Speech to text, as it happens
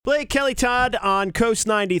Blake, Kelly, Todd on Coast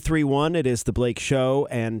 93.1. It is the Blake Show,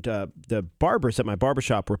 and the barbers at my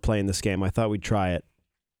barbershop were playing this game. I thought we'd try it.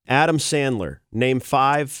 Adam Sandler. Name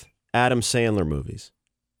 5 Adam Sandler movies.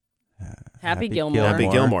 Happy Gilmore. Happy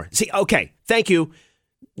Gilmore. See, okay, thank you.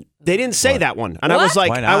 They didn't say that one, and I was like,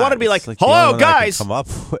 Why I not? want to be like, It's the hello, only one that I can guys. come up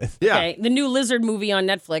with. Yeah. Okay, the new Lizard movie on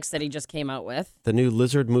Netflix that he just came out with. The new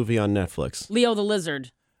Lizard movie on Netflix. Leo the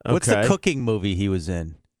Lizard. What's the Okay. cooking movie he was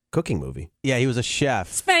in? Cooking movie. Yeah, he was a chef.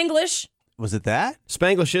 Spanglish. Was it that?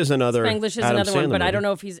 Spanglish is another Spanglish is Adam another one, Sandler but I movie. don't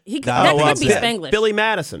know if he's... No, that could be Bi- Spanglish. Billy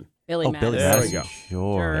Madison. Billy Billy Madison. There we Madison. go.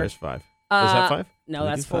 Sure. There's 5. Is that 5? No,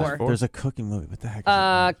 that's Maybe 4. There's a cooking movie. What the heck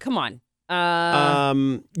is it? Come on.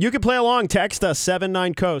 You can play along. Text us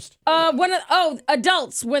 79Coast.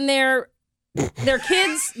 Adults when they're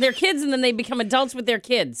kids, and then they become adults with their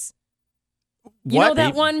kids. You know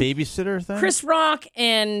that one? Babysitter thing? Chris Rock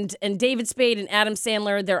and David Spade and Adam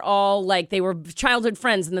Sandler, they're all like, they were childhood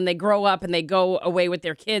friends, and then they grow up and they go away with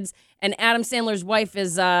their kids. And Adam Sandler's wife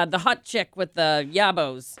is the hot chick with the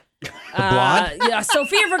yabos. Blonde? Yeah,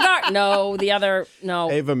 Sofia Vergara. No, the other,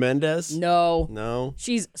 no. Ava Mendes? No. No.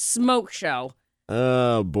 She's Smoke Show.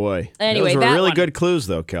 Oh, boy. Anyway, those were that really one. good clues,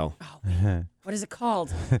 though, Kel. What is it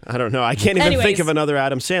called? I don't know. I can't even think Anyways. of another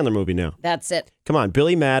Adam Sandler movie now. That's it. Come on.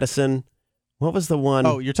 Billy Madison. What was the one?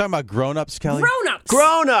 Oh, you're talking about grown-ups, Kelly? Grown-ups.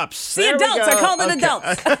 Grown-ups. See, There we adults. I go. called it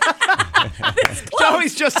Okay. adults.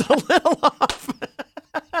 Joey's just a little off.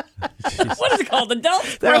 What is it called?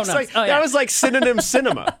 Adults? That was Grown-ups. like, that was like synonym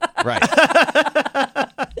cinema. Right.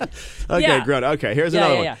 Okay, Yeah. grown. Okay, here's Yeah,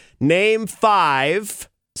 another yeah, one. Name 5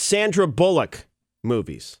 Sandra Bullock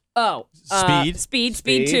movies. Oh. Speed? Speed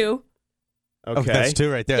Speed. 2. Okay. Oh, that's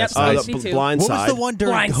 2 right there. Yep. That's nice. Me too. Blind What Side. was the one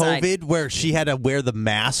during Blindside. COVID where she had to wear the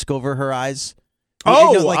mask over her eyes?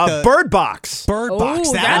 Oh, You know, like the Bird Box. Bird Oh,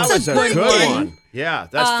 Box. that's That was a good good one. one. Yeah,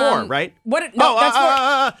 that's 4, right? What? No,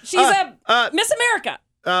 that's 4. She's Miss America.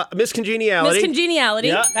 Miss Congeniality. Miss Congeniality.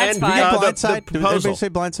 Yeah, That's and 5. the Blindside. Did proposal. everybody say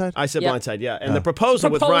Blindside? I said Yep. Blindside, yeah. And the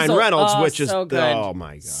proposal with Ryan Proposal. Reynolds, Oh, which is so good. oh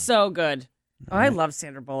my god. So good. Oh, I love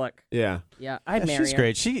Sandra Bullock. Yeah. Yeah, I'd marry She's her.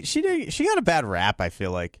 great. She got a bad rap, I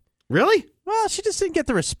feel like. Really? Well, she just didn't get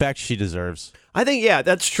the respect she deserves. I think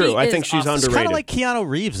that's true. She I is think she's awesome. It's underrated. kind of like Keanu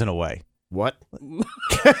Reeves in a way. What?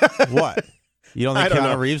 What? You don't I think don't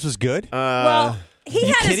Keanu know. Reeves was good? Well, he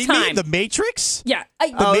you had his kidding time. me? The Matrix? Yeah.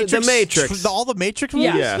 The Matrix. All the Matrix movies?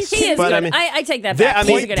 Yeah. Yes. He is But, good. I mean, I take that the- back. I He's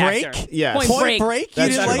mean, a good Break? actor. Yes. Point Break. You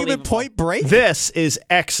That's didn't like him in unbelievable. Point Break? This is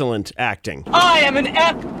excellent acting. I am an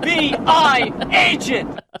FBI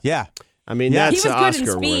agent. Yeah. I mean, Yeah. that's He was good in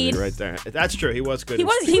Oscar worthy Speed. right there. That's true. He was good. He in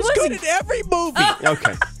was. Speed. He was Good in every movie.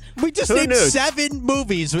 Okay. We just Who named knew? 7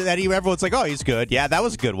 movies that everyone's like, oh, he's good. Yeah, that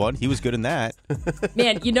was a good one. He was good in that.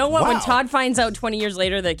 Man, you know what? When Wow. Todd finds out 20 years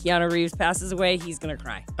later that Keanu Reeves passes away, he's gonna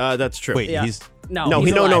cry. That's true. Wait, Yeah. he's... No, No,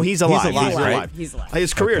 he's alive. he's alive. He's alive, right? He's alive.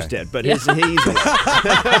 His career's Okay. dead, but he's alive.